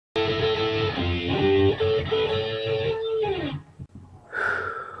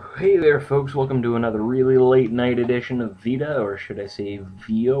Hey there folks, welcome to another really late night edition of VEDA, or should I say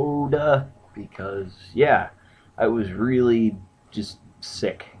VEODA, because yeah, I was really just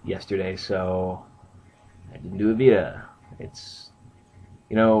sick yesterday, so I didn't do a VEDA. It's,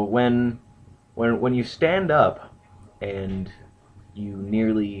 you know, when you stand up and you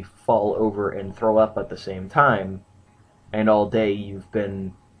nearly fall over and throw up at the same time, and all day you've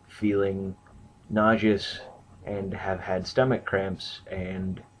been feeling nauseous and have had stomach cramps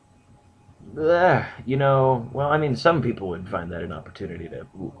and well, I mean, some people would find that an opportunity to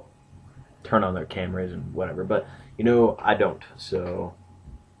turn on their cameras and whatever, but, I don't, so,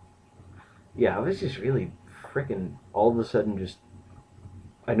 yeah, I was just really freaking, all of a sudden, just,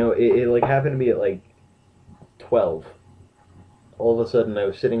 I know, it like, happened to me at, like, 12. All of a sudden, I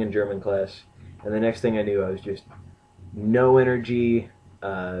was sitting in German class, and the next thing I knew, I was just no energy,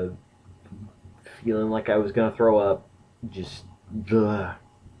 feeling like I was gonna throw up, just, ugh.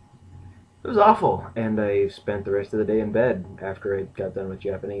 It was awful, and I spent the rest of the day in bed after I got done with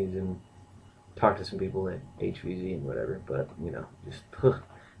Japanese and talked to some people at HVZ and whatever, but, just,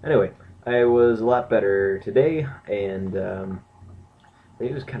 anyway, I was a lot better today, and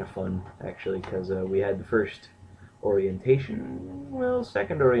it was kind of fun, actually, because we had the first orientation, well,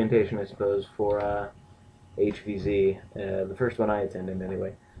 second orientation, I suppose, for HVZ, the first one I attended,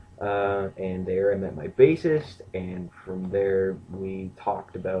 anyway. And there I met my bassist, and from there we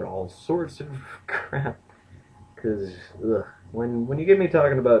talked about all sorts of crap, because when you get me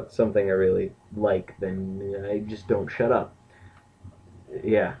talking about something I really like, then I just don't shut up.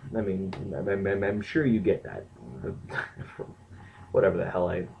 Yeah, I mean, I'm sure you get that, whatever the hell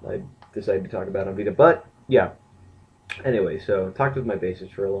I decided to talk about on VEDA, but yeah, anyway, so talked with my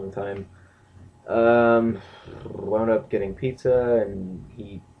bassist for a long time, wound up getting pizza, and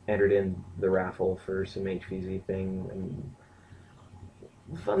he entered in the raffle for some HVZ thing,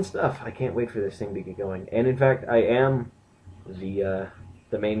 and fun stuff. I can't wait for this thing to get going. And in fact, I am the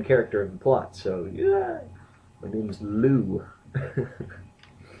main character of the plot, so yeah, my name's Lou.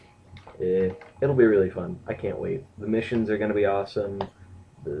 It'll be really fun. I can't wait. The missions are going to be awesome.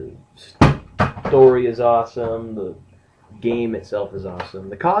 The story is awesome. The game itself is awesome.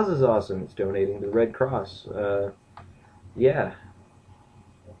 The cause is awesome. It's donating to the Red Cross. Yeah.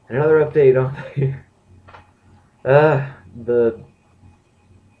 Another update on the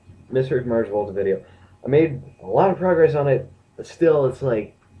Misheard Mars Volta video. I made a lot of progress on it, but still, it's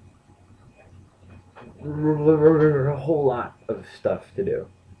like a whole lot of stuff to do.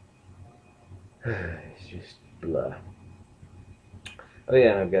 It's just blah. Oh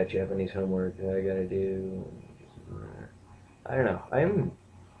yeah, and I've got Japanese homework that I gotta do. I don't know. I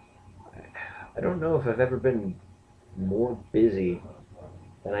don't know if I've ever been more busy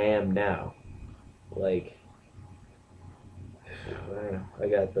than I am now. Like, I don't know. I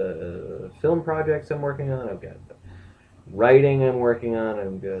got the film projects I'm working on. I've got the writing I'm working on.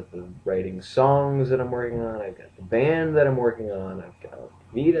 I've got the writing songs that I'm working on. I've got the band that I'm working on. I've got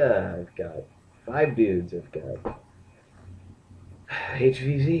VEDA. I've got 5 dudes. I've got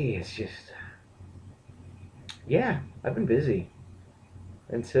HVZ. It's just, yeah, I've been busy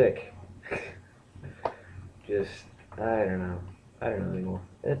and sick. Just, I don't know anymore.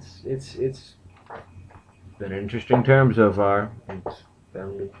 It's been an interesting term so far. It's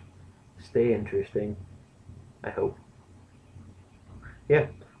bound to stay interesting, I hope. Yeah,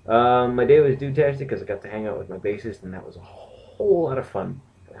 my day was dude-tastic because I got to hang out with my bassist, and that was a whole lot of fun.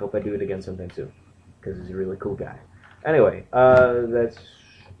 I hope I do it again sometime soon, because he's a really cool guy. Anyway, that's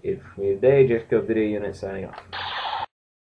it for me today. JEXSCOvideoUnit signing off.